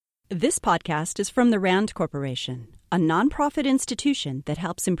This podcast is from the RAND Corporation, a nonprofit institution that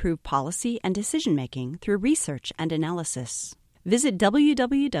helps improve policy and decision-making through research and analysis. Visit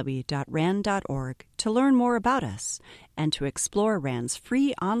www.rand.org to learn more about us and to explore RAND's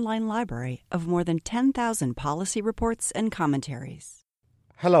free online library of more than 10,000 policy reports and commentaries.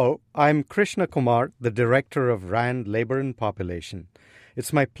 Hello, I'm Krishna Kumar, the Director of RAND Labor and Population.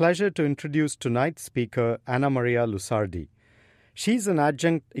 It's my pleasure to introduce tonight's speaker, Anna Maria Lusardi. She's an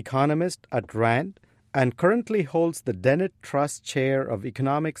adjunct economist at RAND and currently holds the Dennett Trust Chair of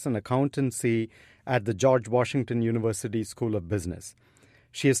Economics and Accountancy at the George Washington University School of Business.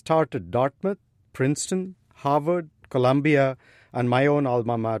 She has taught at Dartmouth, Princeton, Harvard, Columbia, and my own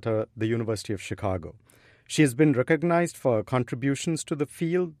alma mater, the University of Chicago. She has been recognized for her contributions to the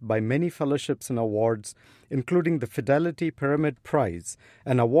field by many fellowships and awards, including the Fidelity Pyramid Prize,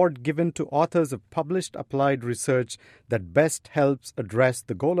 an award given to authors of published applied research that best helps address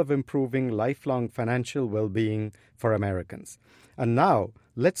the goal of improving lifelong financial well-being for Americans. And now,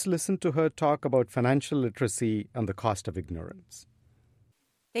 let's listen to her talk about financial literacy and the cost of ignorance.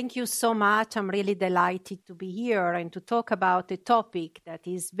 Thank you so much. I'm really delighted to be here and to talk about a topic that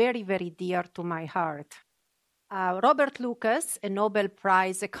is very, very dear to my heart. Robert Lucas, a Nobel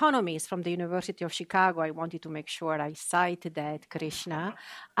Prize economist from the University of Chicago, I wanted to make sure I cite that, Krishna,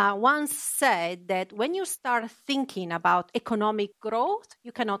 once said that when you start thinking about economic growth,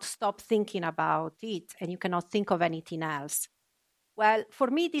 you cannot stop thinking about it and you cannot think of anything else. Well, for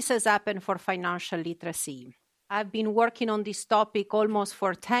me, this has happened for financial literacy. I've been working on this topic almost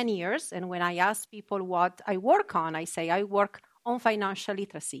for 10 years, and when I ask people what I work on, I say I work on financial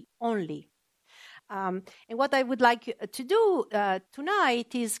literacy only. And what I would like to do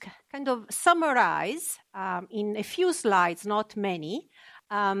tonight is kind of summarize in a few slides, not many,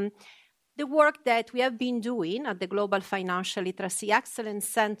 the work that we have been doing at the Global Financial Literacy Excellence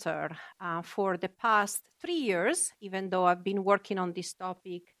Center for the past 3 years, even though I've been working on this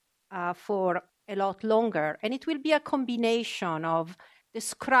topic for a lot longer. And it will be a combination of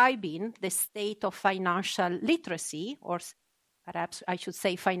describing the state of financial literacy, or perhaps I should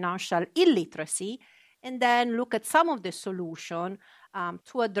say financial illiteracy, and then look at some of the solution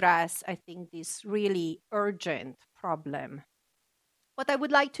to address, I think, this really urgent problem. What I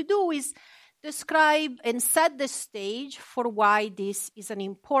would like to do is describe and set the stage for why this is an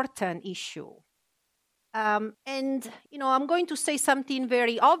important issue. I'm going to say something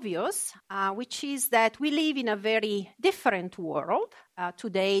very obvious, which is that we live in a very different world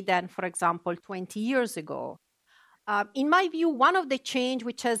today than, for example, 20 years ago. In my view, one of the change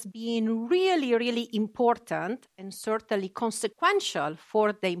which has been really, really important and certainly consequential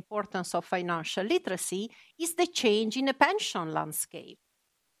for the importance of financial literacy is the change in the pension landscape.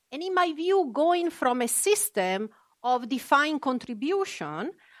 And in my view, going from a system of defined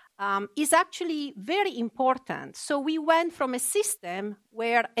contribution is actually very important. So we went from a system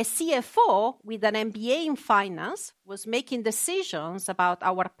where a CFO with an MBA in finance was making decisions about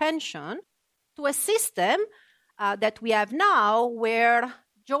our pension to a system that we have now where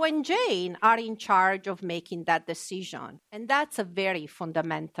Joe and Jane are in charge of making that decision. And that's a very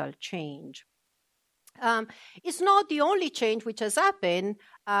fundamental change. It's not the only change which has happened.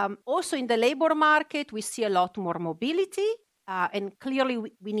 Also in the labor market, we see a lot more mobility. And clearly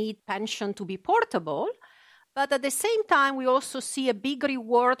we need pension to be portable. But at the same time, we also see a big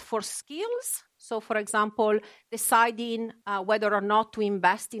reward for skills. So, for example, deciding whether or not to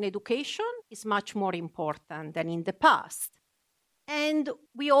invest in education is much more important than in the past. And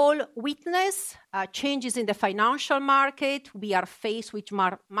we all witness changes in the financial market. We are faced with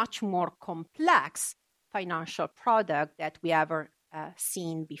much more complex financial product that we ever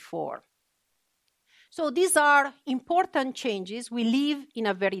seen before. So these are important changes. We live in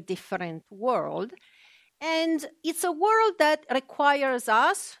a very different world. And it's a world that requires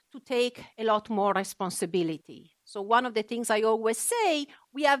us to take a lot more responsibility. So one of the things I always say,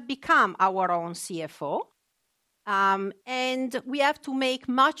 we have become our own CFO. And we have to make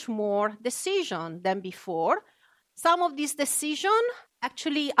much more decisions than before. Some of these decisions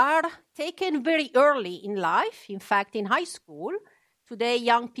actually are taken very early in life, in fact, in high school. Today,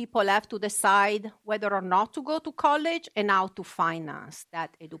 young people have to decide whether or not to go to college and how to finance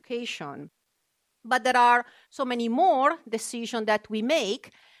that education. But there are so many more decisions that we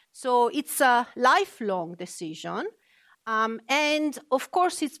make. So it's a lifelong decision. And of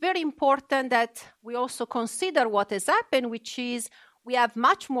course, it's very important that we also consider what has happened, which is we have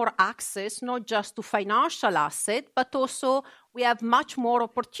much more access, not just to financial assets, but also we have much more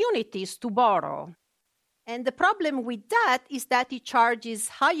opportunities to borrow. And the problem with that is that it charges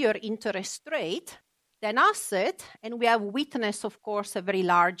higher interest rate than asset, and we have witnessed, of course, a very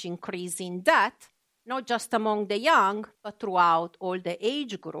large increase in debt, not just among the young, but throughout all the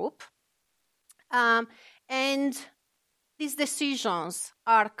age group. And these decisions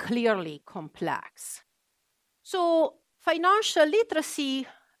are clearly complex. So financial literacy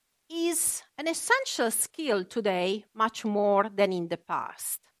is an essential skill today, much more than in the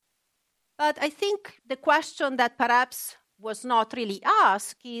past. But I think the question that perhaps was not really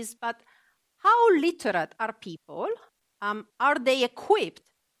asked is, but how literate are people? Are they equipped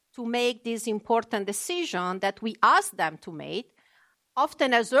to make this important decision that we ask them to make,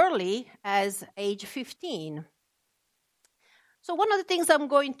 often as early as age 15? So one of the things I'm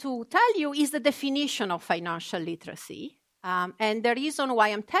going to tell you is the definition of financial literacy. And the reason why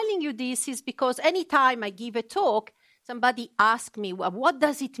I'm telling you this is because anytime I give a talk, somebody asks me, well, what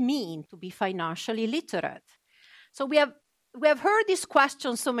does it mean to be financially literate? So we have heard this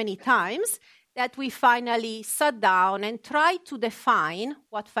question so many times that we finally sat down and tried to define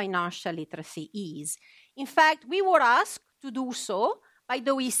what financial literacy is. In fact, we were asked to do so by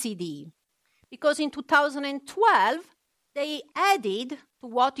the OECD, because in 2012, they added to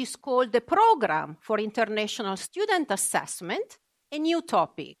what is called the Program for International Student Assessment a new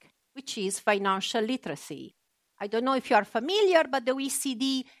topic, which is financial literacy. I don't know if you are familiar, but the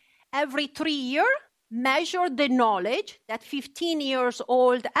OECD every 3 years measure the knowledge that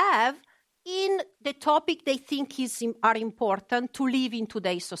 15-year-olds have in the topic they think are important to live in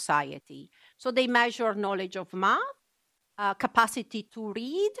today's society. So they measure knowledge of math, capacity to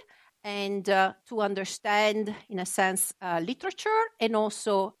read, and to understand, in a sense, literature, and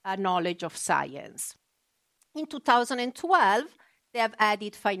also knowledge of science. In 2012, they have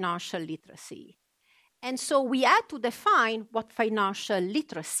added financial literacy. And so we had to define what financial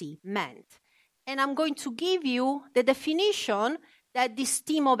literacy meant. And I'm going to give you the definition that this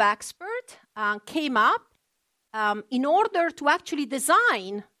team of experts came up in order to actually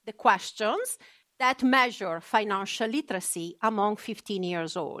design the questions that measure financial literacy among 15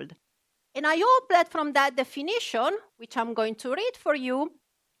 years old. And I hope that from that definition, which I'm going to read for you,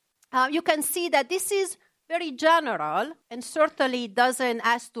 you can see that this is very general and certainly doesn't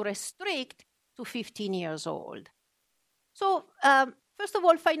have to restrict to 15 years old. So, first of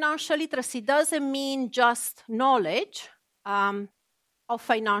all, financial literacy doesn't mean just knowledge of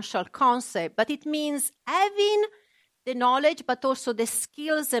financial concept, but it means having the knowledge, but also the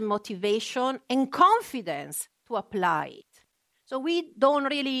skills and motivation and confidence to apply it. So we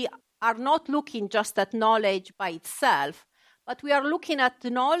are not looking just at knowledge by itself, but we are looking at the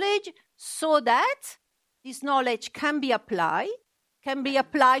knowledge so that this knowledge can be applied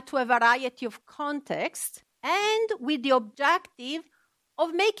to a variety of contexts, and with the objective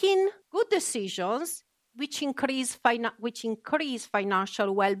of making good decisions which increase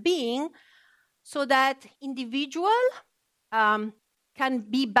financial well-being, so that individual can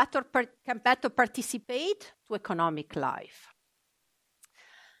better participate to economic life.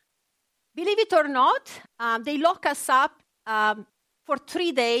 Believe it or not, they lock us up for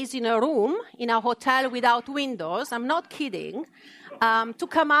 3 days in a room in a hotel without windows. I'm not kidding. To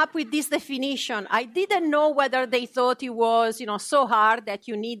come up with this definition. I didn't know whether they thought it was, so hard that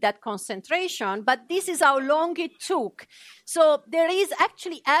you need that concentration, but this is how long it took. So there is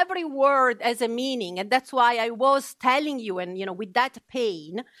actually every word has a meaning, and that's why I was telling you, and with that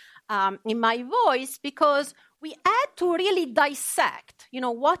pain in my voice, because we had to really dissect,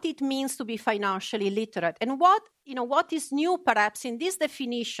 what it means to be financially literate. And what is new perhaps in this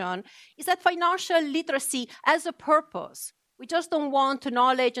definition is that financial literacy has a purpose. We just don't want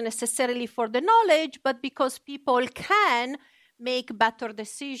knowledge necessarily for the knowledge, but because people can make better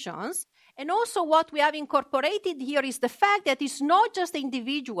decisions. And also what we have incorporated here is the fact that it's not just the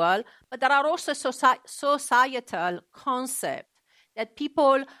individual, but there are also societal concepts that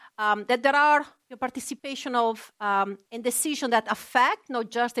people, that there are participation of in decisions that affect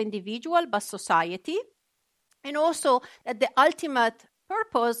not just the individual, but society. And also that the ultimate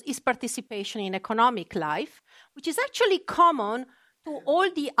purpose is participation in economic life, which is actually common to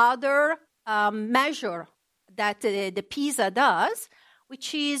all the other measure that the PISA does,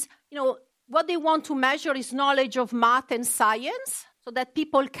 which is, what they want to measure is knowledge of math and science so that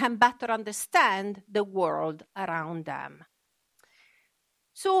people can better understand the world around them.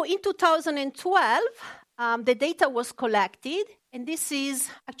 So in 2012, the data was collected, and this is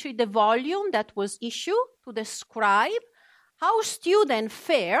actually the volume that was issued to describe how students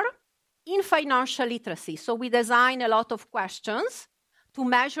fare in financial literacy. So we designed a lot of questions to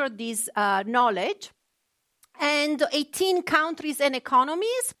measure this knowledge, and 18 countries and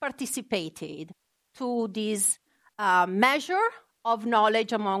economies participated to this measure of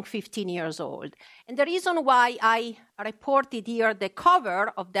knowledge among 15 years old. And the reason why I reported here the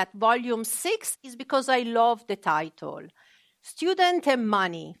cover of that volume 6 is because I love the title. Student and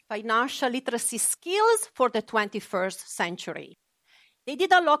Money, Financial Literacy Skills for the 21st Century. They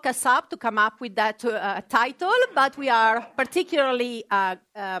didn't lock us up to come up with that title, but we are particularly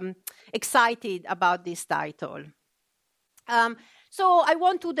excited about this title. So I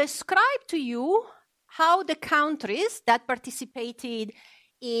want to describe to you how the countries that participated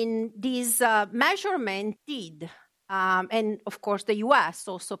in this measurement did. And of course, the US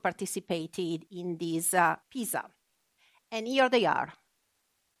also participated in this PISA. And here they are.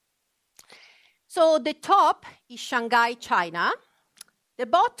 So the top is Shanghai, China. The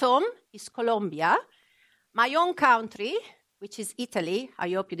bottom is Colombia. My own country, which is Italy.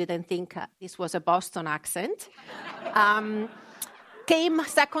 I hope you didn't think this was a Boston accent. Came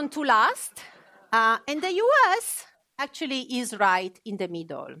second to last. And the US actually is right in the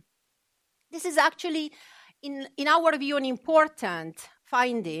middle. This is actually, in our view, an important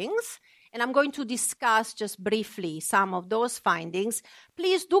findings. And I'm going to discuss just briefly some of those findings.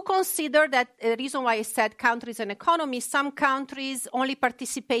 Please do consider that the reason why I said countries and economies, some countries only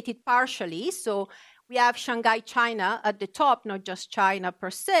participated partially. So we have Shanghai, China at the top, not just China per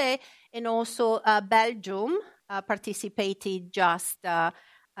se, and also Belgium participated just,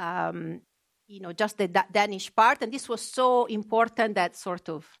 just the Danish part. And this was so important that sort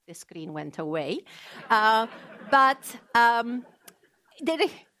of the screen went away.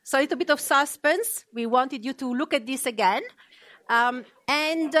 So a little bit of suspense. We wanted you to look at this again. I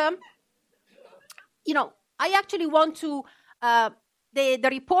actually want to, the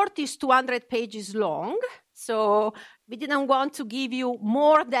report is 200 pages long, so we didn't want to give you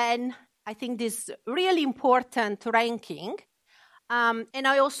more than, I think, this really important ranking. And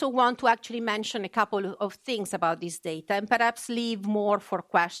I also want to actually mention a couple of things about this data and perhaps leave more for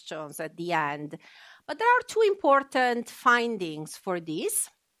questions at the end. But there are two important findings for this,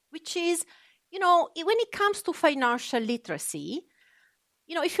 which is, when it comes to financial literacy,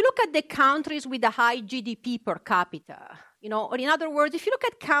 if you look at the countries with a high GDP per capita, or in other words, if you look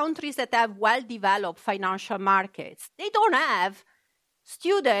at countries that have well-developed financial markets, they don't have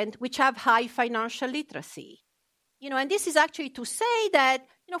students which have high financial literacy. And this is actually to say that,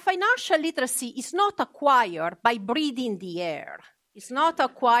 financial literacy is not acquired by breathing the air. It's not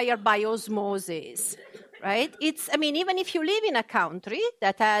acquired by osmosis, right? Even if you live in a country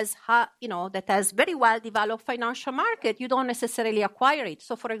that has, that has very well-developed financial market, you don't necessarily acquire it.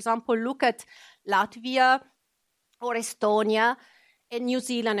 So, for example, look at Latvia or Estonia and New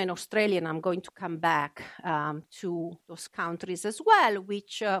Zealand and Australia. And I'm going to come back to those countries as well,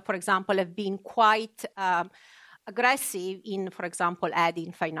 which, for example, have been quite aggressive in, for example,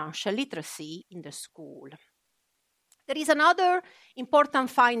 adding financial literacy in the school. There is another important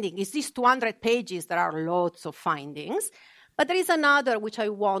finding. Is these 200 pages? There are lots of findings. But there is another which I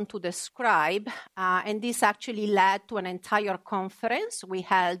want to describe, and this actually led to an entire conference we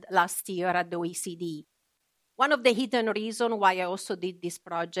held last year at the OECD. One of the hidden reasons why I also did this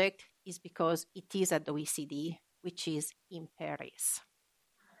project is because it is at the OECD, which is in Paris.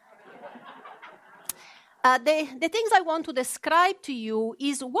 The things I want to describe to you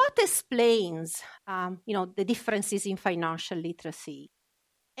is what explains, the differences in financial literacy.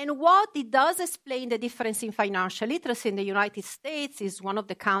 And what it does explain the difference in financial literacy in the United States is one of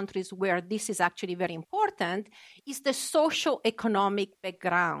the countries where this is actually very important, is the socio-economic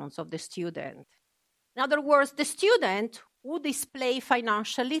backgrounds of the student. In other words, the student who display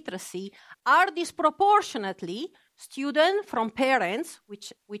financial literacy are disproportionately students from parents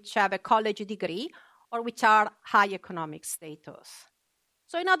which have a college degree or which are high economic status.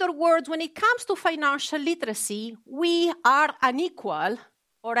 So in other words, when it comes to financial literacy, we are unequal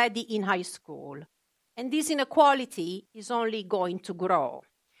already in high school. And this inequality is only going to grow.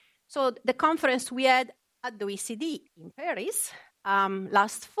 So the conference we had at the OECD in Paris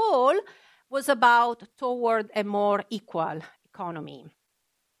last fall was about toward a more equal economy,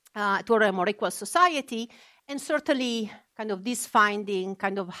 toward a more equal society, and certainly kind of this finding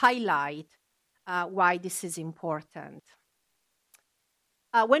kind of highlight why this is important.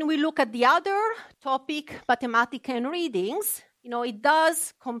 When we look at the other topic, mathematics and readings, it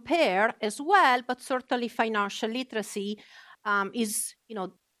does compare as well, but certainly financial literacy is,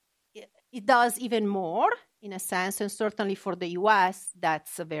 it does even more in a sense, and certainly for the US,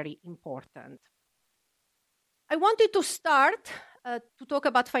 that's very important. I wanted to start to talk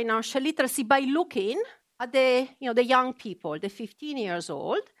about financial literacy by looking at the young people, the 15 years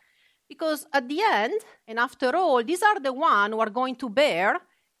old, because at the end, and after all, these are the ones who are going to bear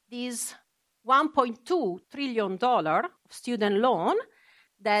these $1.2 trillion of student loan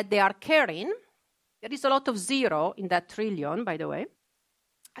that they are carrying. There is a lot of zero in that trillion, by the way.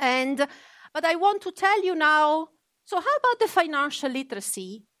 But I want to tell you now, so how about the financial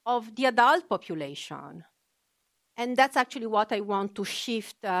literacy of the adult population? And that's actually what I want to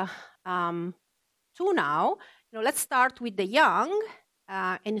shift to now. Let's start with the young,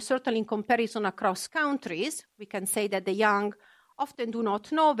 and certainly in comparison across countries, we can say that the young often do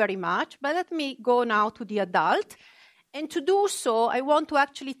not know very much, but let me go now to the adult. And to do so, I want to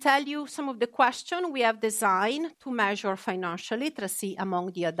actually tell you some of the questions we have designed to measure financial literacy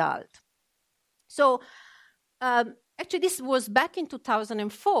among the adult. So actually, this was back in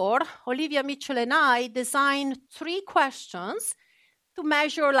 2004. Olivia Mitchell and I designed 3 questions to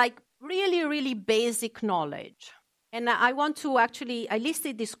measure really, really basic knowledge. And I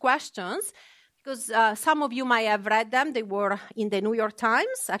listed these questions because some of you might have read them. They were in the New York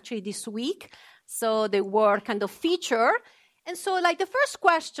Times, actually this week. So they were kind of featured. And so the first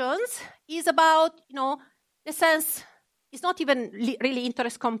questions is about, the sense, it's not even really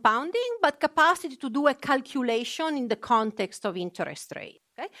interest compounding, but capacity to do a calculation in the context of interest rate.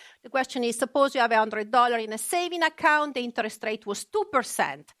 Okay? The question is, suppose you have $100 in a saving account, the interest rate was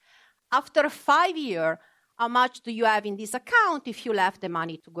 2%. After 5 years, how much do you have in this account if you left the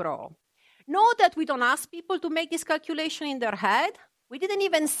money to grow? Note that we don't ask people to make this calculation in their head. We didn't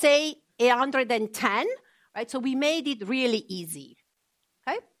even say 110, right? So we made it really easy,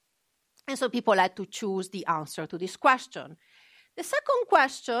 okay? And so people had to choose the answer to this question. The second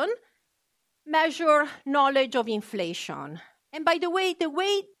question, measure knowledge of inflation. And by the way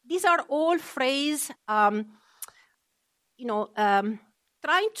these are all phrases, trying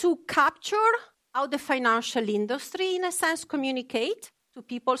to capture how the financial industry, in a sense, communicate to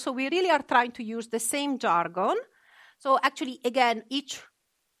people. So we really are trying to use the same jargon. So actually, again, each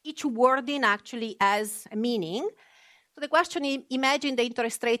wording actually has a meaning. So the question is, imagine the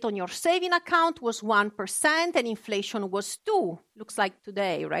interest rate on your saving account was 1% and inflation was 2%. Looks like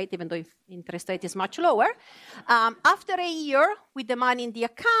today, right? Even though interest rate is much lower. After a year with the money in the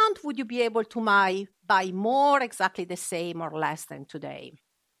account, would you be able to buy more, exactly the same or less than today?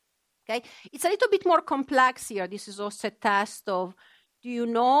 Okay, it's a little bit more complex here. This is also a test of, do you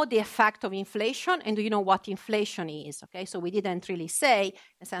know the effect of inflation and do you know what inflation is? Okay, so we didn't really say,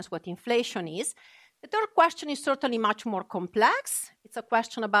 in a sense, what inflation is. The third question is certainly much more complex. It's a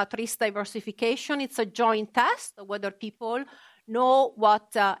question about risk diversification. It's a joint test of whether people know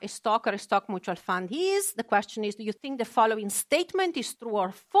what a stock or a stock mutual fund is. The question is, do you think the following statement is true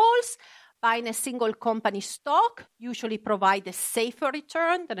or false? Buying a single company stock usually provides a safer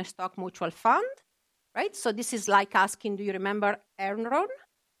return than a stock mutual fund, right? So this is like asking, do you remember Enron,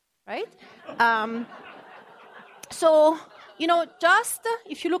 right? So, just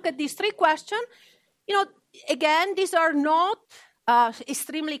if you look at these 3 questions, again, these are not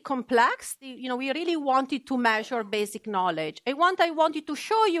extremely complex. We really wanted to measure basic knowledge. And what I wanted to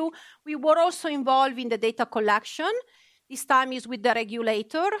show you, we were also involved in the data collection. This time is with the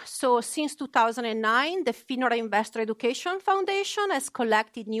regulator. So since 2009, the FINRA Investor Education Foundation has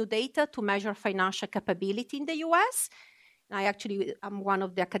collected new data to measure financial capability in the US. I'm one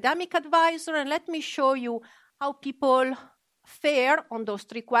of the academic advisors, and let me show you how people fare on those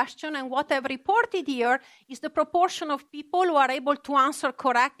 3 questions. And what I've reported here is the proportion of people who are able to answer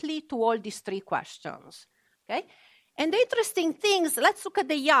correctly to all these 3 questions. Okay? And the interesting things, let's look at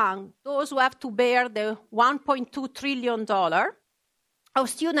the young, those who have to bear the $1.2 trillion of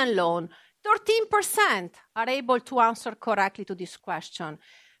student loan. 13% are able to answer correctly to this question.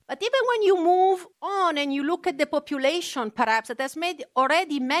 But even when you move on and you look at the population, perhaps, that has made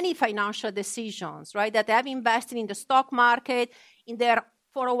already many financial decisions, right, that have invested in the stock market, in their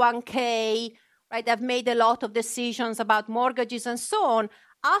 401k, right, they've made a lot of decisions about mortgages and so on,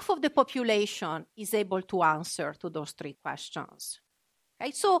 half of the population is able to answer to those 3 questions.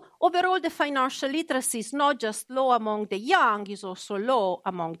 Okay, so overall, the financial literacy is not just low among the young, it's also low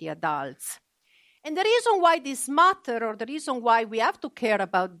among the adults. And the reason why this matters, or the reason why we have to care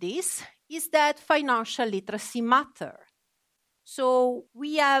about this, is that financial literacy matters. So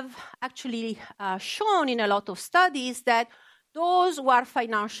we have actually shown in a lot of studies that those who are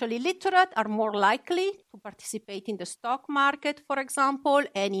financially literate are more likely to participate in the stock market, for example,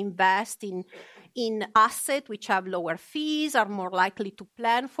 and invest in assets which have lower fees, are more likely to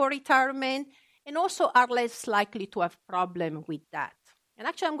plan for retirement, and also are less likely to have problems with that. And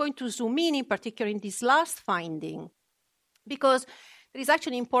actually, I'm going to zoom in particular in this last finding, because there is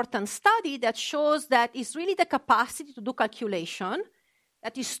actually an important study that shows that it's really the capacity to do calculation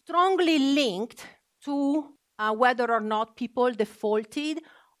that is strongly linked to whether or not people defaulted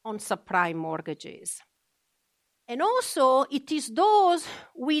on subprime mortgages. And also, it is those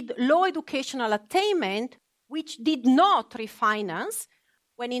with low educational attainment which did not refinance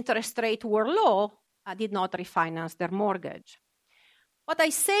when interest rates were low, did not refinance their mortgage. What I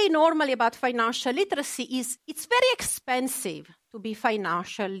say normally about financial literacy is it's very expensive to be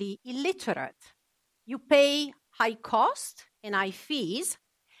financially illiterate. You pay high cost and high fees,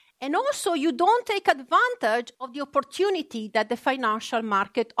 and also you don't take advantage of the opportunity that the financial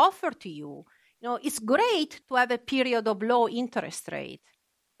market offers to you. You know, it's great to have a period of low interest rate,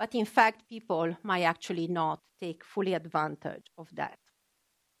 but in fact, people might actually not take fully advantage of that.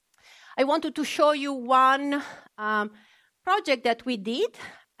 I wanted to show you one project that we did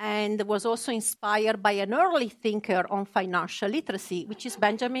and was also inspired by an early thinker on financial literacy, which is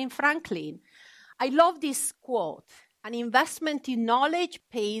Benjamin Franklin. I love this quote: "An investment in knowledge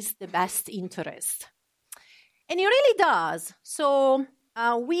pays the best interest." And it really does. So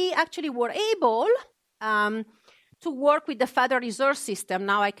we actually were able to work with the Federal Reserve System.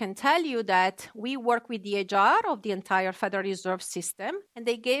 Now I can tell you that we work with the HR of the entire Federal Reserve System, and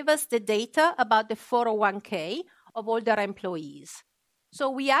they gave us the data about the 401k of all their employees. So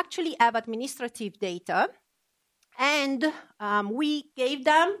we actually have administrative data, and we gave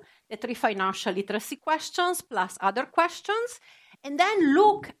them the 3 financial literacy questions plus other questions, and then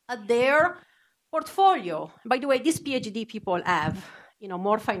look at their portfolio. By the way, these PhD people have,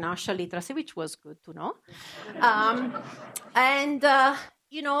 more financial literacy, which was good to know.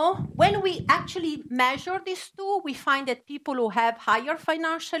 When we actually measure these two, we find that people who have higher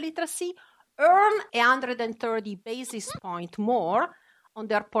financial literacy earn 130 basis points more on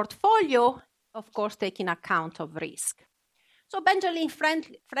their portfolio, of course, taking account of risk. So Benjamin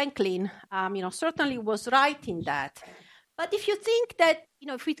Franklin, certainly was right in that. But if you think that,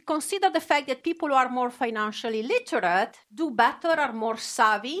 if we consider the fact that people who are more financially literate do better, are more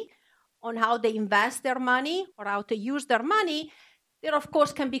savvy on how they invest their money or how to use their money, there, of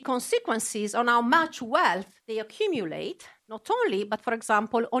course, can be consequences on how much wealth they accumulate, not only, but, for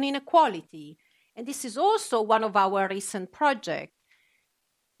example, on inequality. And this is also one of our recent projects,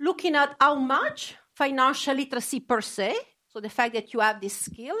 looking at how much financial literacy per se, so the fact that you have these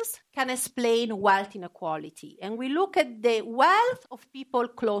skills, can explain wealth inequality. And we look at the wealth of people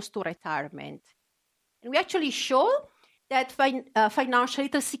close to retirement. And we actually show that financial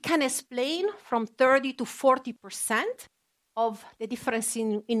literacy can explain from 30 to 40% of the difference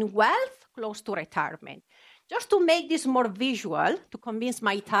in wealth close to retirement. Just to make this more visual, to convince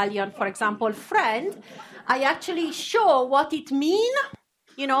my Italian, for example, friend, I actually show what it means,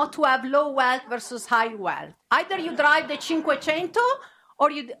 to have low wealth versus high wealth. Either you drive the 500 or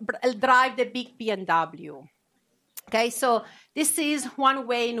you drive the big BMW. Okay, so this is one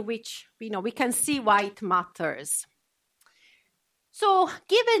way in which, we can see why it matters. So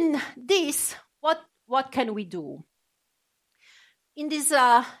given this, what can we do? In these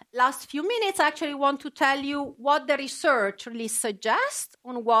last few minutes, I actually want to tell you what the research really suggests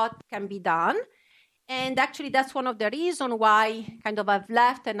on what can be done. And actually, that's one of the reasons why I've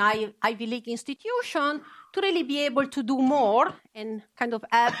left an Ivy League institution to really be able to do more and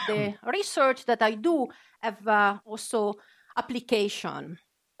have the research that I do have also application.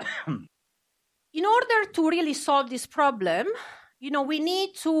 In order to really solve this problem, we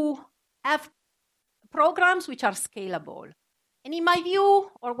need to have programs which are scalable. And in my view,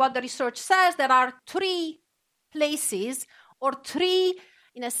 or what the research says, there are 3 places or 3,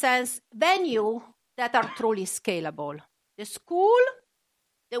 in a sense, venues that are truly scalable: the school,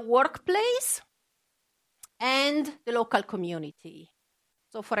 the workplace, and the local community.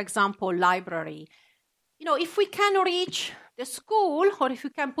 So, for example, library. If we can reach the school, or if we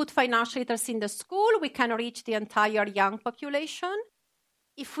can put financial literacy in the school, we can reach the entire young population.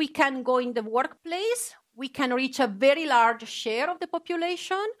 If we can go in the workplace, we can reach a very large share of the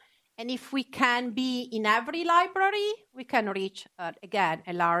population. And if we can be in every library, we can reach, again,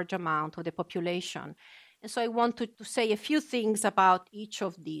 a large amount of the population. And so I wanted to say a few things about each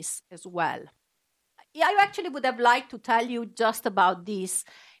of these as well. I actually would have liked to tell you just about this,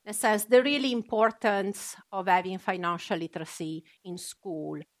 in a sense, the really importance of having financial literacy in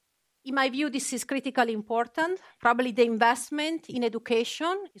school. In my view, this is critically important. Probably the investment in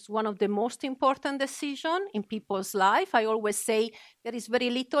education is one of the most important decisions in people's life. I always say there is very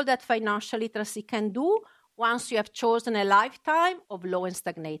little that financial literacy can do once you have chosen a lifetime of low and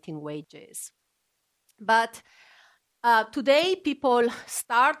stagnating wages. But today, people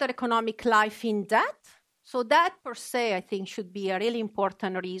start their economic life in debt. So that per se, I think, should be a really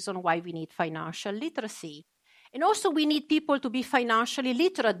important reason why we need financial literacy. And also, we need people to be financially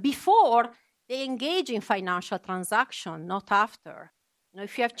literate before they engage in financial transactions, not after.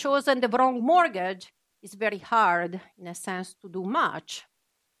 If you have chosen the wrong mortgage, it's very hard, in a sense, to do much.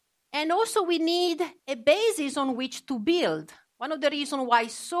 And also we need a basis on which to build. One of the reasons why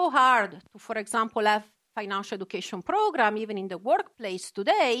it's so hard to, for example, have financial education program, even in the workplace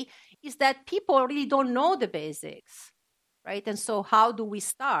today, is that people really don't know the basics, right? And so how do we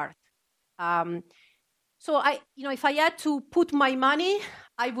start? So if I had to put my money,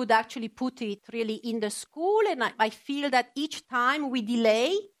 I would actually put it really in the school. And I feel that each time we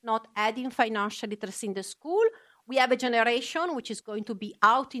delay not adding financial literacy in the school, we have a generation which is going to be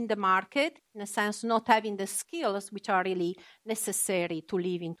out in the market, in a sense, not having the skills which are really necessary to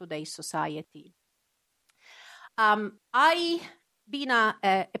live in today's society. I've been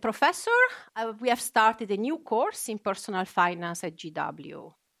a professor. We have started a new course in personal finance at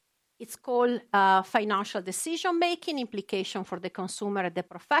GW. It's called Financial Decision Making, Implication for the Consumer and the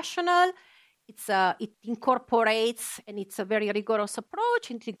Professional. It incorporates, and it's a very rigorous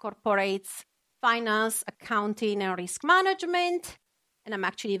approach, it incorporates finance, accounting, and risk management. And I'm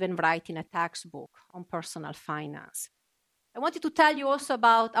actually even writing a textbook on personal finance. I wanted to tell you also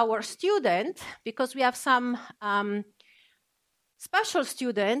about our student, because we have some special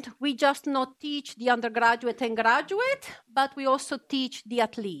student. We just not teach the undergraduate and graduate, but we also teach the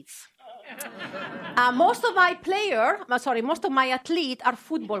athletes. Most of my athletes are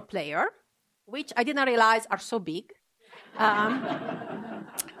football players, which I didn't realize are so big.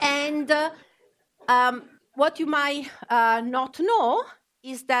 What you might not know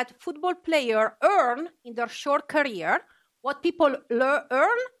is that football players earn in their short career what people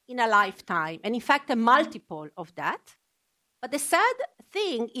earn in a lifetime, and in fact, a multiple of that. But the sad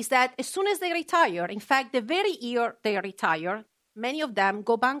thing is that as soon as they retire, in fact, the very year they retire, many of them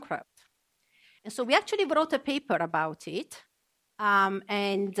go bankrupt. And so we actually wrote a paper about it,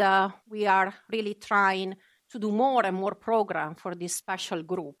 and we are really trying to do more and more programs for this special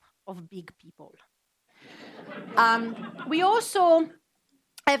group of big people. We also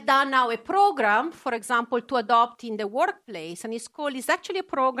have done now a program, for example, to adopt in the workplace, and it's actually a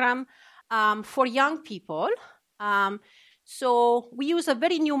program for young people. So we use a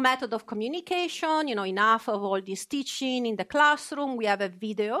very new method of communication, enough of all this teaching in the classroom. We have a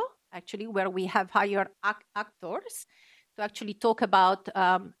video, actually, where we have hired actors to actually talk about,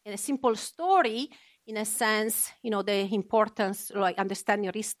 in a simple story, in a sense, the importance, like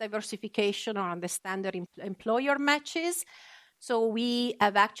understanding risk diversification or understanding employer matches. So we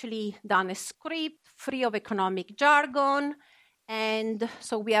have actually done a script free of economic jargon. And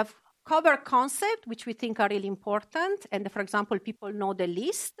so we have cover concepts, which we think are really important. And for example, people know the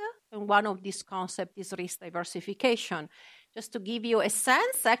list. And one of these concepts is risk diversification. Just to give you a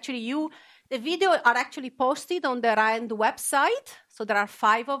sense, actually, the video are actually posted on the RAND website. So there are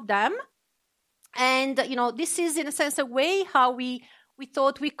 5 of them. And, this is, in a sense, a way how we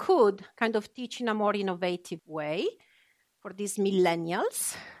thought we could kind of teach in a more innovative way for these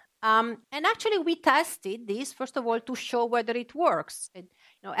millennials. And actually, we tested this, first of all, to show whether it works. And,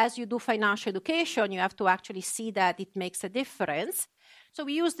 as you do financial education, you have to actually see that it makes a difference. So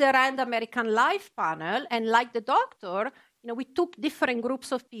we used the RAND American Life panel, and like the doctor, we took different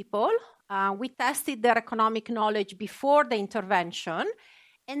groups of people. We tested their economic knowledge before the intervention,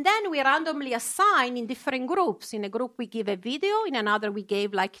 and then we randomly assign in different groups. In a group, we give a video. In another, we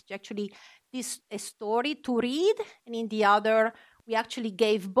gave a story to read. And in the other, we actually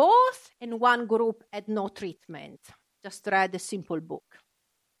gave both. And one group had no treatment, just read a simple book.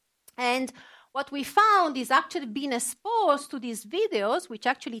 And what we found is actually being exposed to these videos, which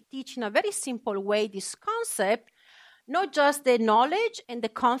actually teach in a very simple way this concept, not just the knowledge and the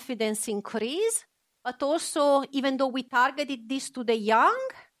confidence increase, but also, even though we targeted this to the young,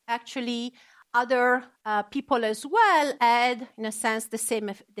 actually other people as well had, in a sense, the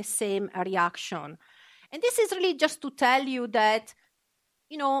same reaction. And this is really just to tell you that,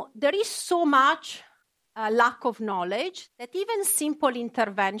 there is so much lack of knowledge that even simple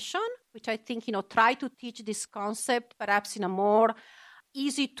intervention, which I think, try to teach this concept perhaps in a more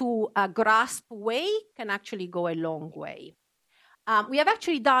easy to grasp way, can actually go a long way. We have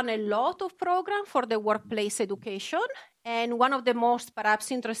actually done a lot of programs for the workplace education, and one of the most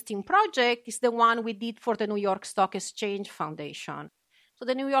perhaps interesting projects is the one we did for the New York Stock Exchange Foundation. So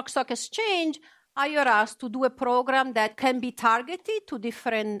the New York Stock Exchange hired us to do a program that can be targeted to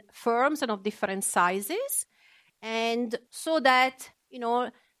different firms and of different sizes, and so that,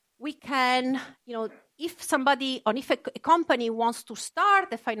 we can, if a company wants to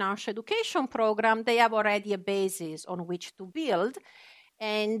start a financial education program, they have already a basis on which to build.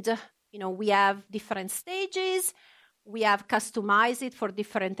 And, we have different stages. We have customized it for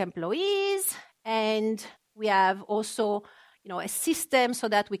different employees. And we have also, a system so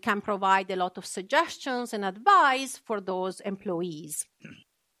that we can provide a lot of suggestions and advice for those employees.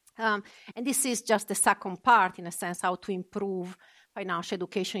 And this is just the second part, in a sense, how to improve financial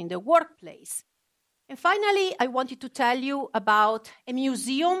education in the workplace. And finally, I wanted to tell you about a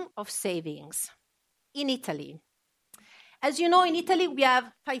museum of savings in Italy. As you know, in Italy, we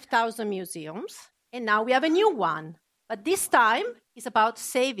have 5,000 museums, and now we have a new one. But this time, it's about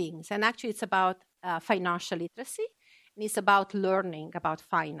savings, and actually it's about financial literacy, and it's about learning about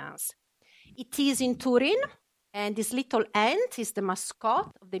finance. It is in Turin, and this little ant is the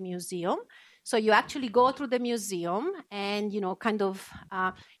mascot of the museum. So you actually go through the museum and, you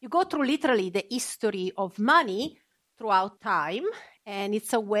go through literally the history of money throughout time. And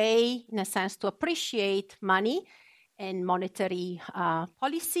it's a way, in a sense, to appreciate money and monetary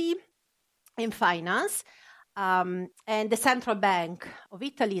policy and finance. And the Central Bank of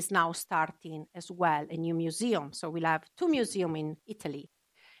Italy is now starting as well a new museum. So we'll have 2 museums in Italy.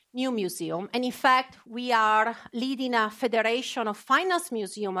 New museum. And in fact, we are leading a federation of finance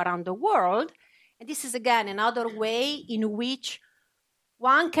museums around the world. And this is, again, another way in which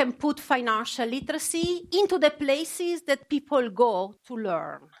one can put financial literacy into the places that people go to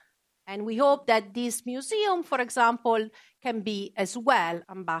learn. And we hope that this museum, for example, can be as well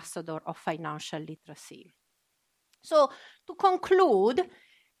ambassador of financial literacy. So to conclude,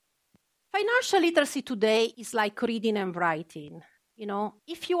 financial literacy today is like reading and writing.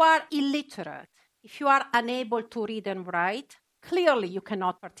 If you are illiterate, if you are unable to read and write, clearly you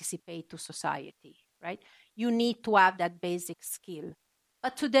cannot participate to society, right? You need to have that basic skill.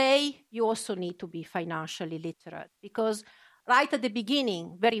 But today, you also need to be financially literate because right at the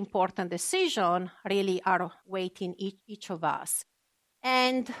beginning, very important decisions really are waiting each of us.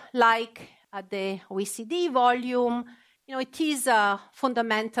 And like at the OECD volume, it is a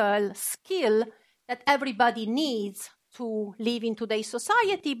fundamental skill that everybody needs to live in today's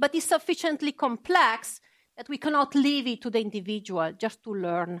society, but it's sufficiently complex that we cannot leave it to the individual just to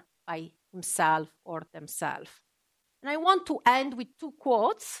learn by himself or themselves. And I want to end with 2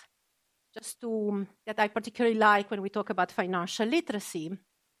 quotes, that I particularly like when we talk about financial literacy.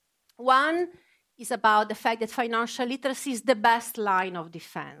 One is about the fact that financial literacy is the best line of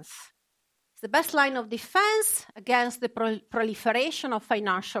defense. It's the best line of defense against the proliferation of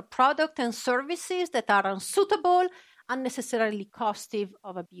financial products and services that are unsuitable, unnecessarily costly,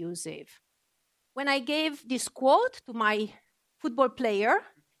 or abusive. When I gave this quote to my football player,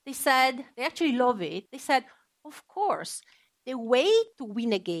 they actually love it. They said, of course, the way to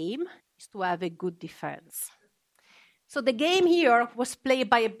win a game is to have a good defense. So the game here was played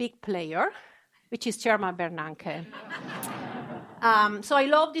by a big player, which is Chairman Bernanke. So I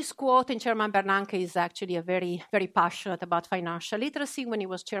love this quote, and Chairman Bernanke is actually a very, very passionate about financial literacy. When he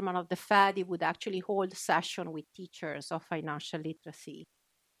was chairman of the Fed, he would actually hold sessions with teachers of financial literacy.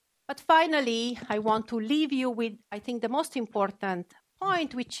 But finally, I want to leave you with, I think, the most important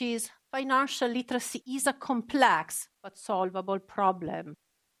point, which is financial literacy is a complex but solvable problem.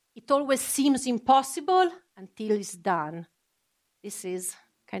 It always seems impossible until it's done. This is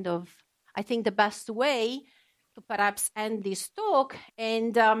I think, the best way to perhaps end this talk.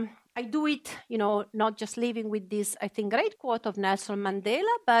 And I do it, not just leaving with this, I think, great quote of Nelson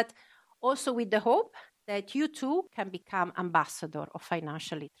Mandela, but also with the hope that you too can become ambassador of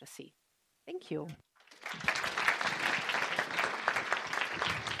financial literacy. Thank you.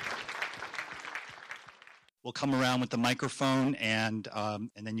 We'll come around with the microphone, and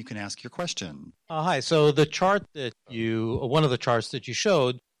then you can ask your question. Hi. So the chart one of the charts that you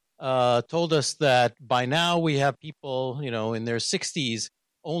showed, told us that by now we have people, in their 60s,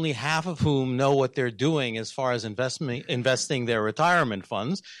 only half of whom know what they're doing as far as investing their retirement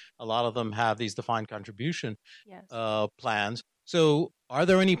funds. A lot of them have these defined contribution plans. So are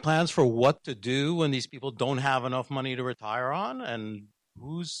there any plans for what to do when these people don't have enough money to retire on, and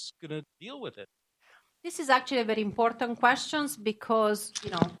who's going to deal with it? This is actually a very important question because,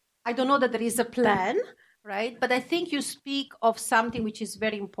 I don't know that there is a plan, right? But I think you speak of something which is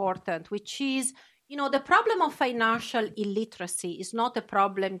very important, which is, the problem of financial illiteracy is not a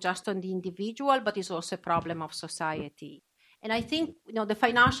problem just on the individual, but is also a problem of society. And I think, the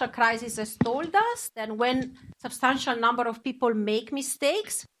financial crisis has told us that when substantial number of people make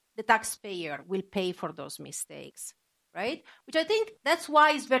mistakes, the taxpayer will pay for those mistakes, right? Which I think that's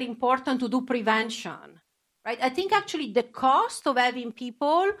why it's very important to do prevention, right? I think actually the cost of having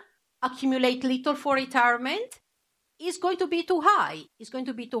people accumulate little for retirement is going to be too high. It's going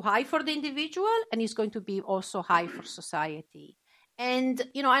to be too high for the individual, and it's going to be also high for society. And,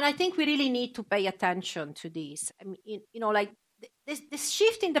 and I think we really need to pay attention to this. I mean, this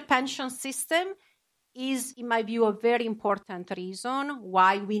shift in the pension system is, in my view, a very important reason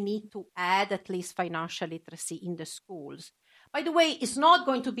why we need to add at least financial literacy in the schools. By the way, it's not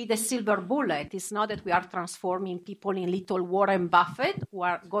going to be the silver bullet. It's not that we are transforming people in little Warren Buffett who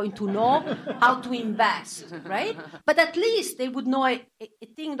are going to know how to invest, right? But at least they would know a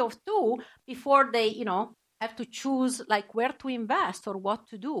thing or two before they, have to choose like where to invest or what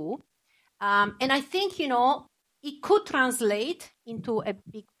to do. And I think, it could translate into a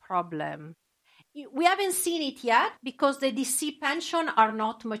big problem. We haven't seen it yet because the DC pension are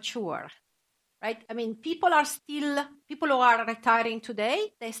not mature, right? I mean, people who are retiring today,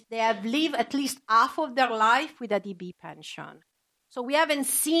 they have lived at least half of their life with a DB pension. So we haven't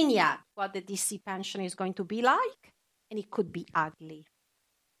seen yet what the DC pension is going to be like, and it could be ugly.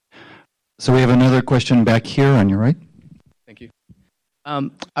 So we have another question back here on your right. Thank you.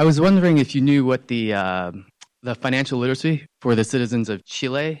 I was wondering if you knew what the financial literacy for the citizens of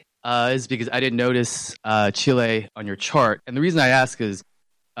Chile is, because I didn't notice Chile on your chart. And the reason I ask is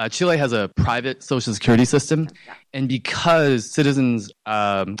Chile has a private social security system, and because citizens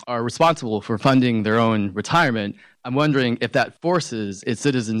are responsible for funding their own retirement, I'm wondering if that forces its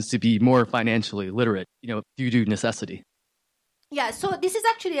citizens to be more financially literate, due to necessity. Yeah, so this is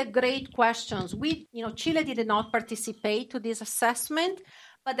actually a great question. Chile did not participate to this assessment,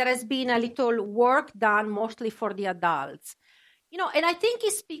 but there has been a little work done mostly for the adults. And I think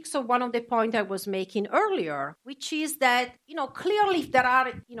it speaks of one of the points I was making earlier, which is that, clearly if there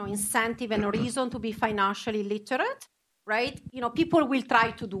are, incentive and reason to be financially literate, right, people will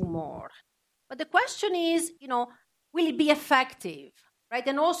try to do more. But the question is, will it be effective, right?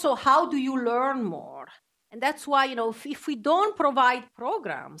 And also, how do you learn more? And that's why, if we don't provide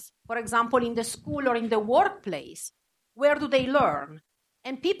programs, for example, in the school or in the workplace, where do they learn?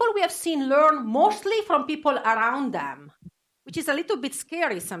 And people we have seen learn mostly from people around them, which is a little bit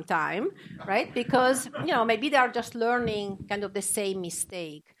scary sometimes, right? Because, maybe they are just learning kind of the same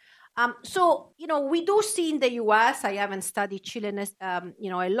mistake. So, we do see in the U.S., I haven't studied Chile,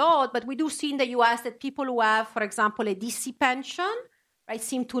 a lot, but we do see in the U.S. that people who have, for example, a DC pension, right,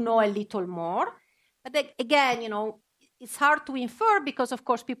 seem to know a little more. But again, it's hard to infer because, of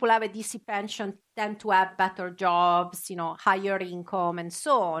course, people have a DC pension tend to have better jobs, higher income, and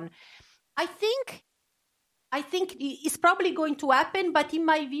so on. I think it's probably going to happen, but in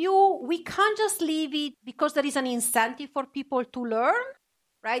my view, we can't just leave it because there is an incentive for people to learn,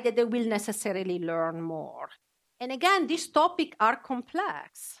 right, that they will necessarily learn more. And again, these topics are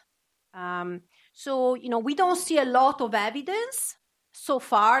complex. So, we don't see a lot of evidence so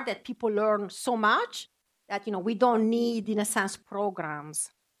far that people learn so much that, we don't need, in a sense, programs,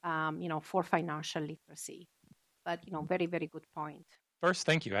 for financial literacy. But, very, very good point. First,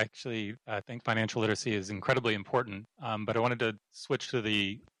 thank you. Actually, I think financial literacy is incredibly important, but I wanted to switch to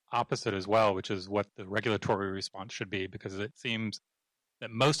the opposite as well, which is what the regulatory response should be, because it seems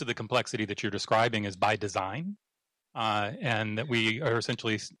that most of the complexity that you're describing is by design, and that we are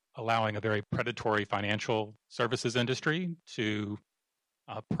essentially allowing a very predatory financial services industry to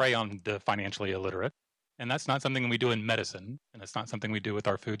prey on the financially illiterate. And that's not something we do in medicine, and it's not something we do with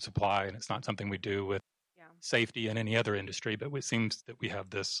our food supply, and it's not something we do with safety in any other industry, but it seems that we have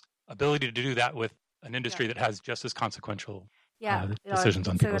this ability to do that with an industry that has just as consequential decisions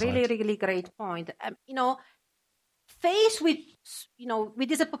on people's lives. It's a really, really great point. Faced with, with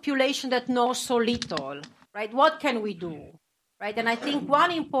this population that knows so little, right, what can we do, right? And I think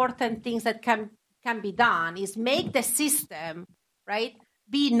one important thing that can be done is make the system, right,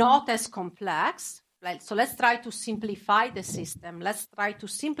 be not as complex. So let's try to simplify the system. Let's try to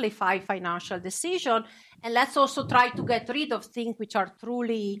simplify financial decision. And let's also try to get rid of things which are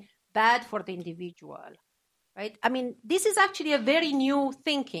truly bad for the individual, right? I mean, this is actually a very new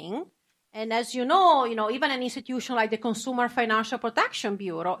thinking. And as you know, even an institution like the Consumer Financial Protection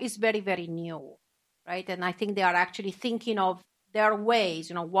Bureau is very, very new, right? And I think they are actually thinking of their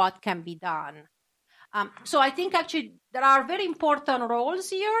ways, what can be done. So I think actually there are very important roles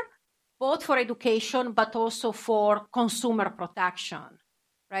here, both for education, but also for consumer protection,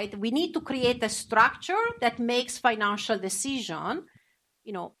 right? We need to create a structure that makes financial decision,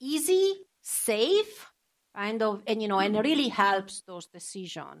 easy, safe, and really helps those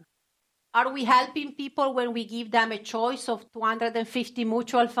decisions. Are we helping people when we give them a choice of 250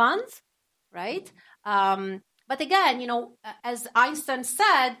 mutual funds, right? But again, as Einstein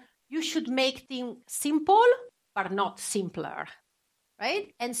said, you should make things simple, but not simpler.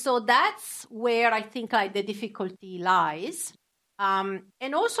 Right? And so that's where I think the difficulty lies.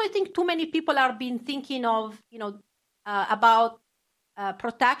 And also I think too many people are been thinking of, about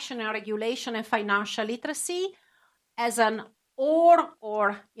protection and regulation and financial literacy as an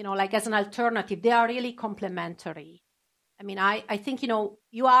or like as an alternative, they are really complementary. I mean, I think,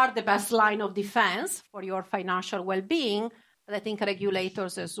 you are the best line of defense for your financial well-being, but I think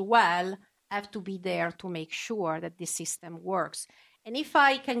regulators as well have to be there to make sure that this system works. And if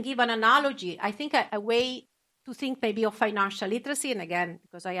I can give an analogy, I think a way to think maybe of financial literacy, and again,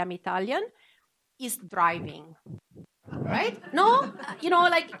 because I am Italian, is driving, right? No,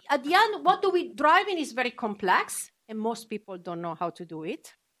 like at the end, driving is very complex, and most people don't know how to do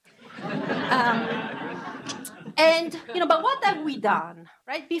it. But what have we done,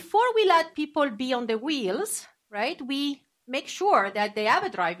 right? Before we let people be on the wheels, right, we make sure that they have a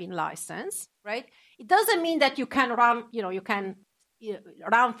driving license, right? It doesn't mean that you can run,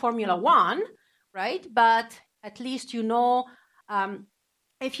 run Formula One, right? But at least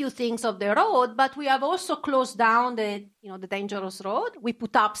a few things of the road. But we have also closed down the dangerous road. We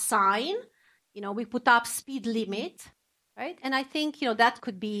put up sign, we put up speed limit, right? And I think, that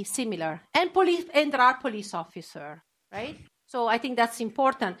could be similar. And there are police officers, right? So I think that's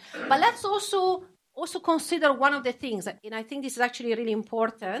important. But let's also consider one of the things, and I think this is actually really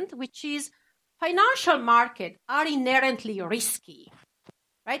important, which is financial markets are inherently risky,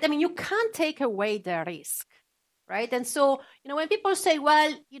 right? I mean, you can't take away the risk, right? And so, when people say,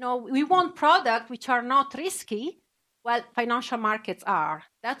 well, we want products which are not risky, well, financial markets are.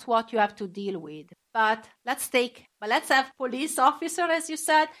 That's what you have to deal with. But let's have police officer, as you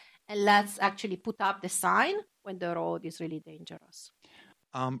said, and let's actually put up the sign when the road is really dangerous.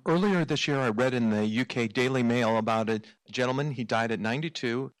 Earlier this year, I read in the UK Daily Mail about a gentleman. He died at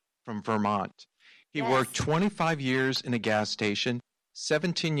 92 from Vermont. He worked 25 years in a gas station,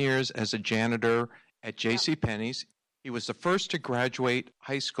 17 years as a janitor at JCPenney's. He was the first to graduate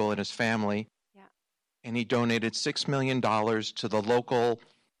high school in his family, and he donated $6 million to the local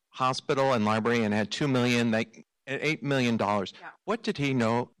hospital and library and had $8 million. What did he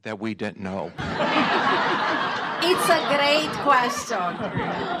know that we didn't know? It's a great question.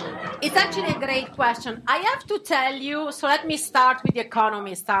 It's actually a great question. I have to tell you, so let me start with the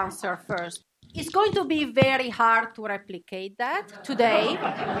economist answer first. It's going to be very hard to replicate that today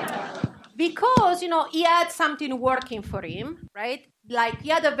because, he had something working for him, right? Like he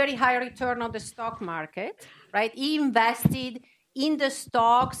had a very high return on the stock market, right? He invested in the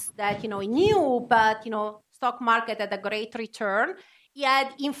stocks that, he knew, but, stock market had a great return. He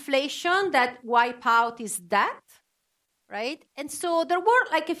had inflation that wiped out his debt, right? And so there were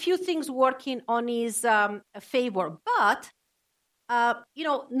like a few things working on his favor. But,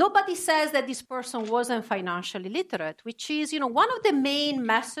 nobody says that this person wasn't financially literate, which is, one of the main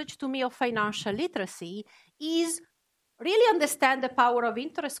message to me of financial literacy is really understand the power of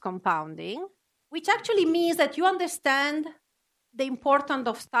interest compounding, which actually means that you understand the importance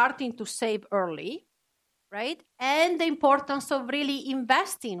of starting to save early, right? And the importance of really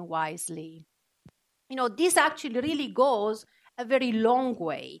investing wisely. This actually really goes a very long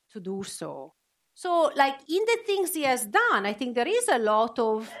way to do so. So, like in the things he has done, I think there is a lot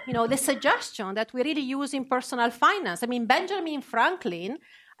of, the suggestion that we really use in personal finance. I mean, Benjamin Franklin,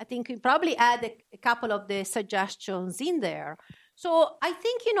 I think he probably had a couple of the suggestions in there. So I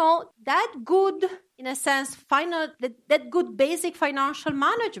think, that good, in a sense, that good basic financial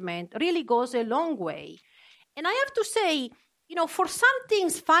management really goes a long way. And I have to say, for some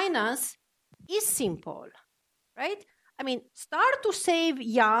things, finance is simple, right? I mean, start to save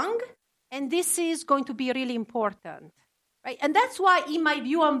young, and this is going to be really important, right? And that's why, in my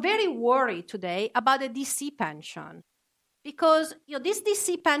view, I'm very worried today about the DC pension. Because, these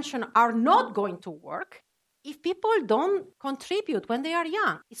DC pensions are not going to work if people don't contribute when they are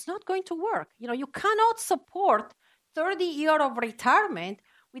young. It's not going to work. You cannot support 30 years of retirement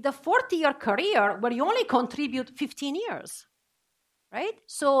with a 40-year career where you only contribute 15 years, right?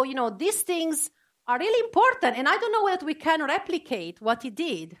 So, these things are really important. And I don't know whether we can replicate what he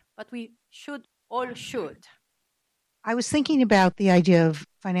did, but we all should. I was thinking about the idea of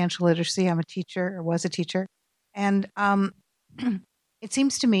financial literacy. I'm a teacher, or was a teacher. And it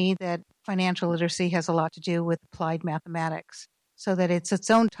seems to me that financial literacy has a lot to do with applied mathematics, so that it's its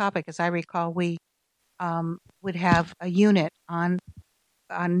own topic. As I recall, we would have a unit on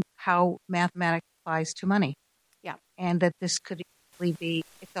how mathematics applies to money. Yeah. And that this could easily be,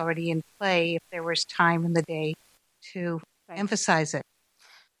 it's already in play if there was time in the day to emphasize it.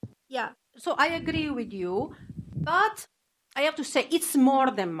 Yeah, so I agree with you, but I have to say it's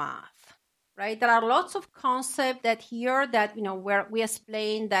more than math, right? There are lots of concepts that where we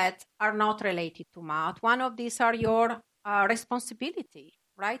explain that are not related to math. One of these are your responsibility,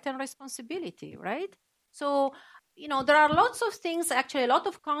 right? And responsibility, right? So, there are lots of things, actually a lot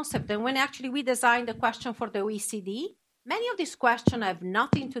of concepts. And when actually we designed the question for the OECD, many of these questions have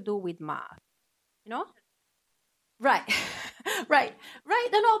nothing to do with math, Right. Right.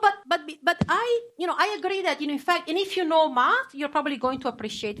 No, but I agree that, in fact, and if you know math, you're probably going to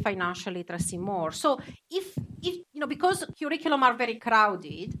appreciate financial literacy more. So if because curriculum are very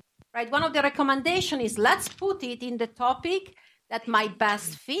crowded, right, one of the recommendations is let's put it in the topic that might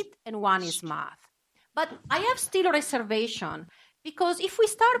best fit, and one is math. But I have still a reservation, because if we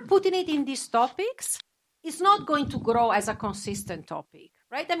start putting it in these topics, it's not going to grow as a consistent topic,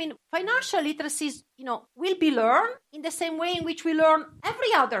 right? I mean, financial literacy, will be learned in the same way in which we learn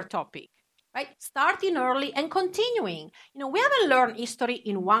every other topic, right? Starting early and continuing. We haven't learned history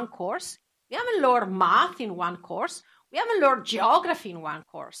in one course. We haven't learned math in one course. We haven't learned geography in one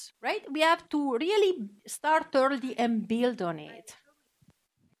course, right? We have to really start early and build on it.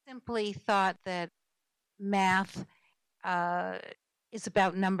 Simply thought that math is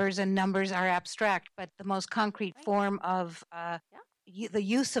about numbers, and numbers are abstract, but the most concrete form of the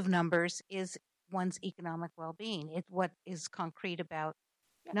use of numbers is one's economic well-being. What is concrete about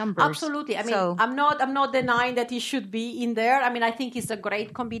numbers. Absolutely. I mean, I'm not denying that it should be in there. I mean, I think it's a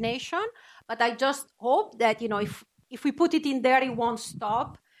great combination, but I just hope that, if we put it in there, it won't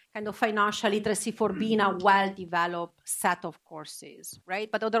stop kind of financial literacy for being a well-developed set of courses, right?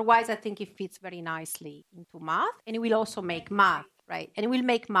 But otherwise, I think it fits very nicely into math, and it will also make math, right? And it will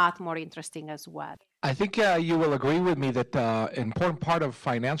make math more interesting as well. I think you will agree with me that an important part of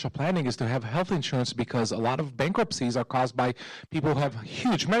financial planning is to have health insurance, because a lot of bankruptcies are caused by people who have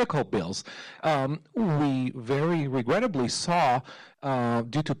huge medical bills. We very regrettably saw,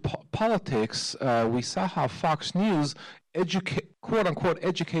 due to politics, we saw how Fox News quote-unquote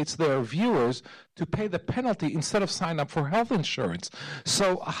educates their viewers to pay the penalty instead of sign up for health insurance.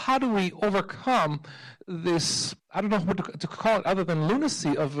 So how do we overcome this, I don't know what to call it other than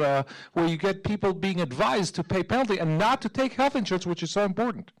lunacy, of where you get people being advised to pay penalty and not to take health insurance, which is so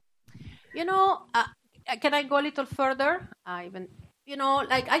important? Can I go a little further? I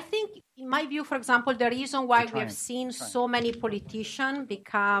think, in my view, for example, the reason why we have seen so many politicians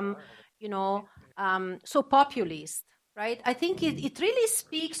become, so populist, right? I think it really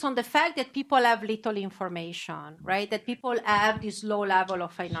speaks on the fact that people have little information, right? That people have this low level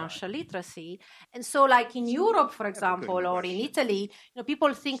of financial literacy. And so, like in Europe, for example, or in Italy,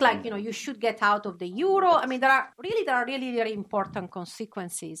 people think you should get out of the euro. I mean, there are really very important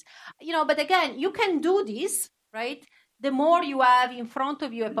consequences. But again, you can do this, right? The more you have in front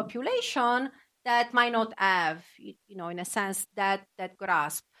of you a population that might not have, in a sense, that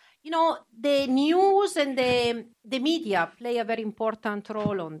grasp. The news and the media play a very important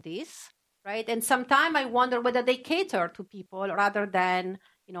role on this, right? And sometimes I wonder whether they cater to people rather than,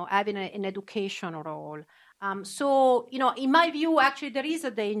 having an education role. So, in my view, actually, there is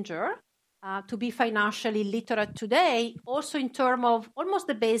a danger to be financially literate today, also in terms of almost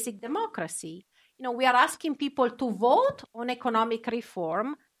the basic democracy. We are asking people to vote on economic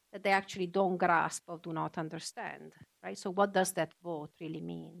reform that they actually don't grasp or do not understand, right? So what does that vote really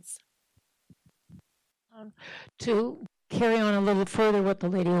means? To carry on a little further what the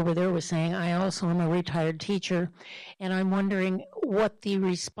lady over there was saying, I also am a retired teacher, and I'm wondering what the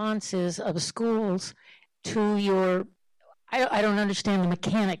response is of schools to your... I don't understand the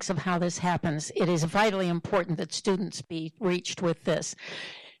mechanics of how this happens. It is vitally important that students be reached with this.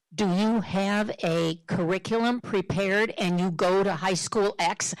 Do you have a curriculum prepared and you go to high school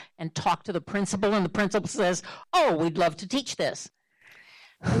X and talk to the principal, and the principal says, oh, we'd love to teach this?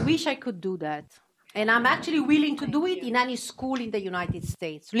 I wish I could do that. And I'm actually willing to do it in any school in the United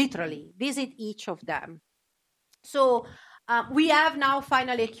States, literally, visit each of them. So we have now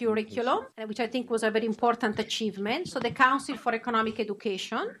finally a curriculum, which I think was a very important achievement. So the Council for Economic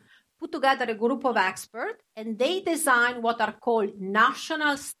Education put together a group of experts, and they designed what are called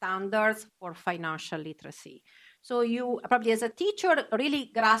national standards for financial literacy. So you probably, as a teacher, really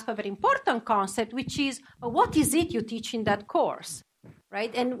grasp a very important concept, which is, what is it you teach in that course,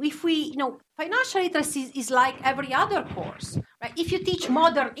 right? And if we, financial literacy is like every other course, right? If you teach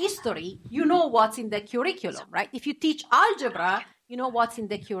modern history, you know what's in the curriculum, right? If you teach algebra, you know what's in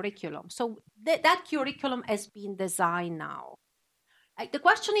the curriculum. So that curriculum has been designed now. The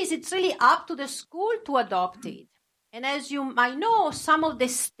question is, it's really up to the school to adopt it. And as you might know, some of the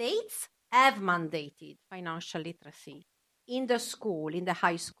states have mandated financial literacy in the school, in the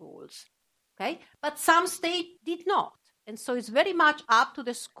high schools, okay? But some states did not. And so it's very much up to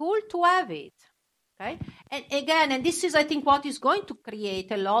the school to have it, okay? And again, and this is, I think, what is going to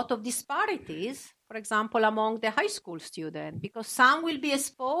create a lot of disparities, for example, among the high school students, because some will be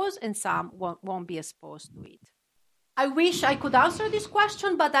exposed and some won't be exposed to it. I wish I could answer this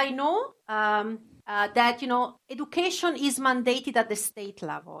question, but I know that, education is mandated at the state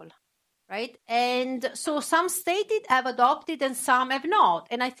level, right? And so some states have adopted and some have not.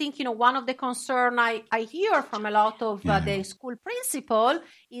 And I think, one of the concerns I hear from a lot of the school principal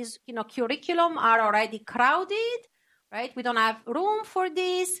is, curriculum are already crowded, right? We don't have room for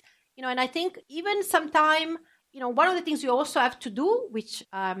this, and I think even sometime, one of the things we also have to do, which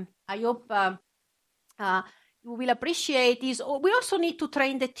I hope you will appreciate, is we also need to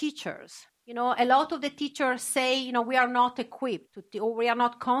train the teachers. A lot of the teachers say, we are not equipped or we are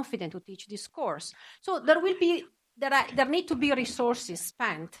not confident to teach this course. So there need to be resources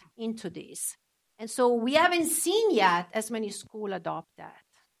spent into this. And so we haven't seen yet as many schools adopt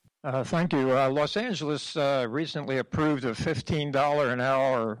that. Thank you. Los Angeles recently approved a $15 an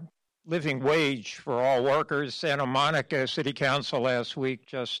hour living wage for all workers. Santa Monica City Council last week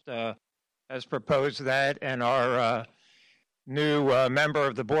just has proposed that, and our new member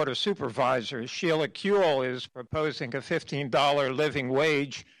of the Board of Supervisors, Sheila Kuehl, is proposing a $15 living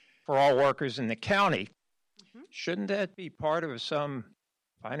wage for all workers in the county. Mm-hmm. Shouldn't that be part of some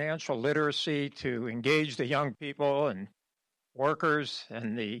financial literacy to engage the young people and workers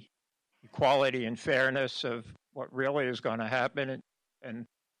and the equality and fairness of what really is going to happen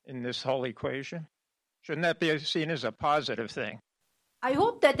in this whole equation? Shouldn't that be seen as a positive thing? I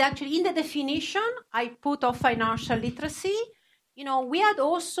hope that actually in the definition I put of financial literacy, we had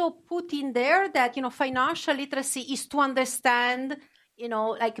also put in there that, financial literacy is to understand,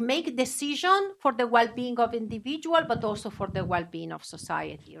 make decision for the well-being of individual, but also for the well-being of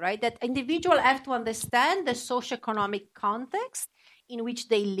society, right? That individual have to understand the socioeconomic context in which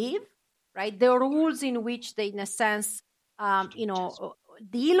they live, right? The rules in which they, in a sense,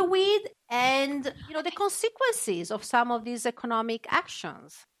 deal with, and the consequences of some of these economic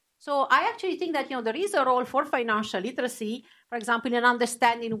actions. So I actually think that there is a role for financial literacy, for example, in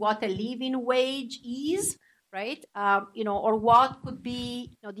understanding what a living wage is, right? Or what could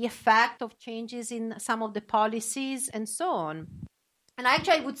be the effect of changes in some of the policies and so on. And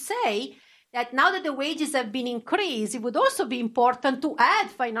actually, I would say that now that the wages have been increased, it would also be important to add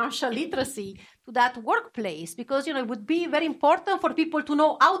financial literacy to that workplace, because, it would be very important for people to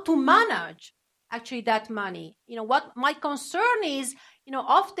know how to manage actually that money. What my concern is,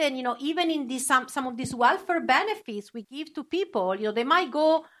 often, even in some of these welfare benefits we give to people, they might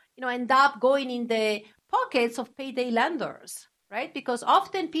go, end up going in the pockets of payday lenders, right? Because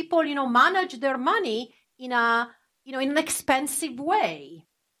often people, manage their money in an expensive way.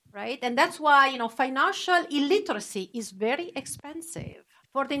 Right? And that's why, financial illiteracy is very expensive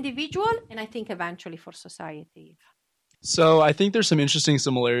for the individual and I think eventually for society. So I think there's some interesting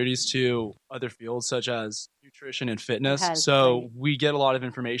similarities to other fields such as nutrition and fitness. We get a lot of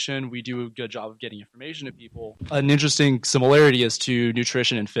information. We do a good job of getting information to people. An interesting similarity is to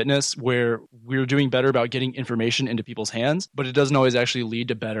nutrition and fitness, where we're doing better about getting information into people's hands, but it doesn't always actually lead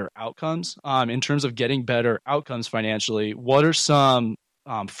to better outcomes. In terms of getting better outcomes financially, what are some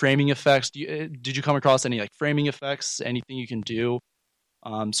framing effects? Did you come across any framing effects, anything you can do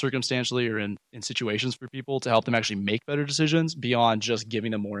circumstantially or in situations for people to help them actually make better decisions beyond just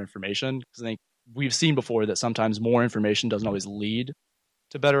giving them more information? Because I think we've seen before that sometimes more information doesn't always lead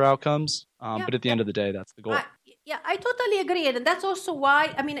to better outcomes. But at the end of the day, that's the goal. I totally agree. And that's also why,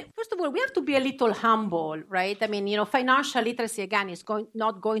 first of all, we have to be a little humble, right? Financial literacy, again, is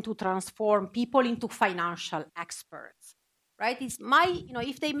not going to transform people into financial experts. Right? It's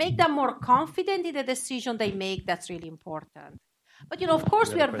if they make them more confident in the decision they make, that's really important. But, of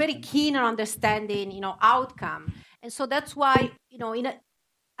course, we are very keen on understanding, outcome. And so that's why,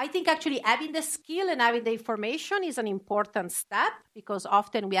 I think actually having the skill and having the information is an important step, because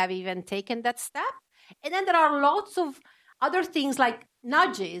often we have even taken that step. And then there are lots of other things like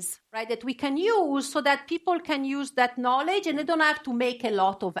nudges, right, that we can use so that people can use that knowledge and they don't have to make a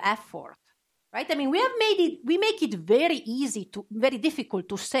lot of effort. Right? We make it very difficult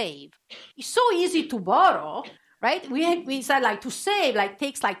to save. It's so easy to borrow, right? We said to save,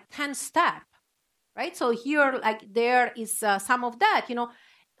 takes 10 steps, right? So here, there is some of that,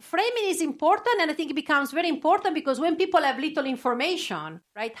 Framing is important, and I think it becomes very important because when people have little information,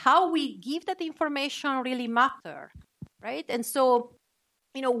 right, how we give that information really matter, right? And so,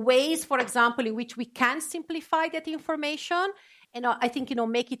 ways, for example, in which we can simplify that information, and I think,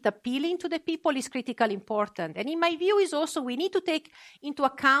 make it appealing to the people is critically important. And in my view is also we need to take into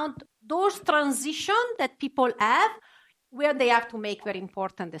account those transitions that people have where they have to make very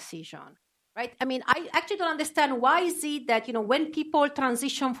important decisions, right? I actually don't understand why is it that, when people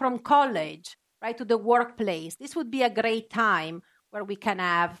transition from college, right, to the workplace, this would be a great time where we can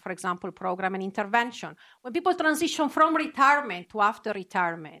have, for example, program and intervention. When people transition from retirement to after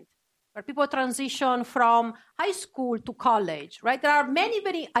retirement, where people transition from high school to college, right? There are many,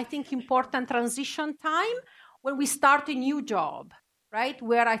 very, I think, important transition time when we start a new job, right?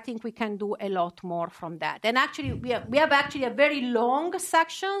 Where I think we can do a lot more from that. And actually, we have actually a very long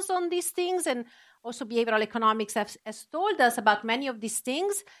sections on these things, and also behavioral economics has told us about many of these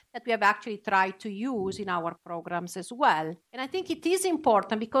things that we have actually tried to use in our programs as well. And I think it is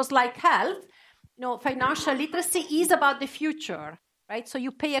important because, like health, financial literacy is about the future, right? So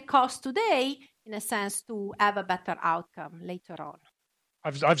you pay a cost today, in a sense, to have a better outcome later on.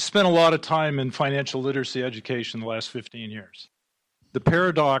 I've spent a lot of time in financial literacy education the last 15 years. The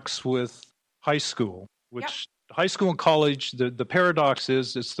paradox with high school, which high school and college, the paradox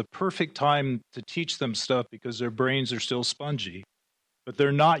is it's the perfect time to teach them stuff because their brains are still spongy, but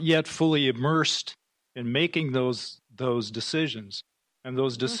they're not yet fully immersed in making those decisions. And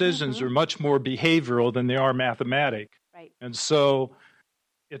those decisions are much more behavioral than they are mathematic. Right. And so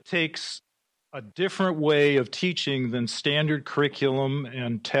it takes a different way of teaching than standard curriculum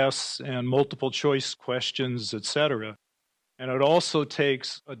and tests and multiple choice questions, et cetera. And it also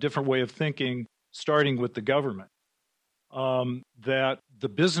takes a different way of thinking, starting with the government, that the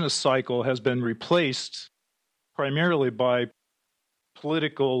business cycle has been replaced primarily by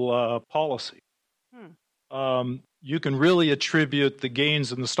political policy. You can really attribute the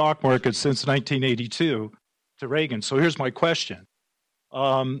gains in the stock market since 1982 to Reagan. So here's my question.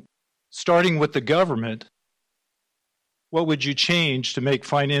 Starting with the government, what would you change to make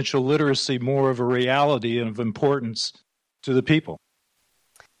financial literacy more of a reality and of importance to the people?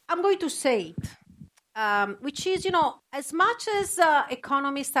 I'm going to say it, which is, as much as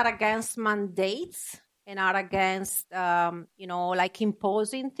economists are against mandates and are against,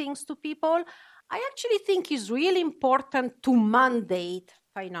 imposing things to people, I actually think it's really important to mandate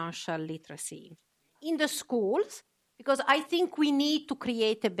financial literacy in the schools, because I think we need to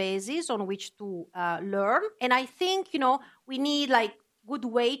create a basis on which to learn. And I think, we need good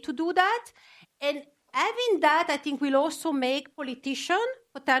way to do that. And having that, I think, will also make politicians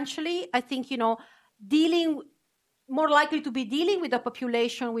potentially, I think, more likely to be dealing with a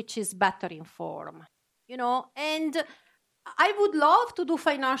population which is better informed, and I would love to do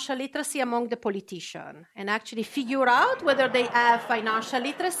financial literacy among the politicians and actually figure out whether they have financial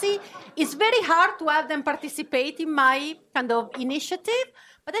literacy. It's very hard to have them participate in my kind of initiative,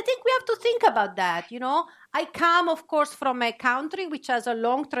 but I think we have to think about that. I come, of course, from a country which has a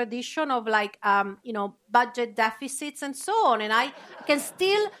long tradition of budget deficits and so on. And I can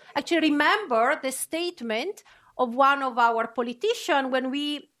still actually remember the statement of one of our politicians when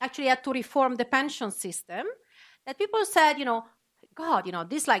we actually had to reform the pension system, that people said, God,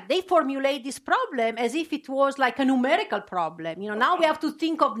 this they formulate this problem as if it was like a numerical problem. Now we have to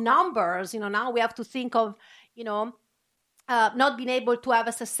think of numbers. Now we have to think of, not being able to have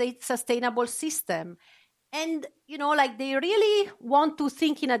a sustainable system. And, they really want to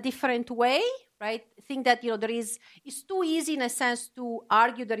think in a different way, right? Think that, it's too easy in a sense to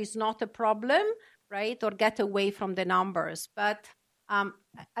argue there is not a problem, right? Or get away from the numbers. But I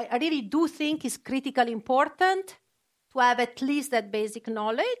really do think it's critically important to have at least that basic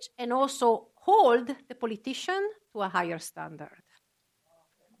knowledge and also hold the politician to a higher standard.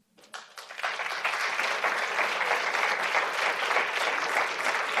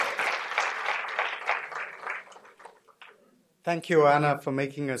 Thank you, Anna, for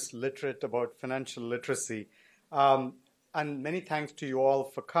making us literate about financial literacy. And many thanks to you all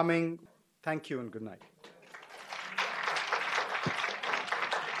for coming. Thank you and good night.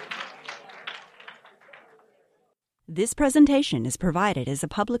 This presentation is provided as a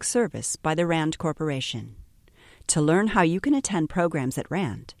public service by the RAND Corporation. To learn how you can attend programs at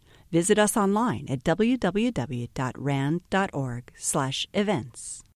RAND, visit us online at www.rand.org/events.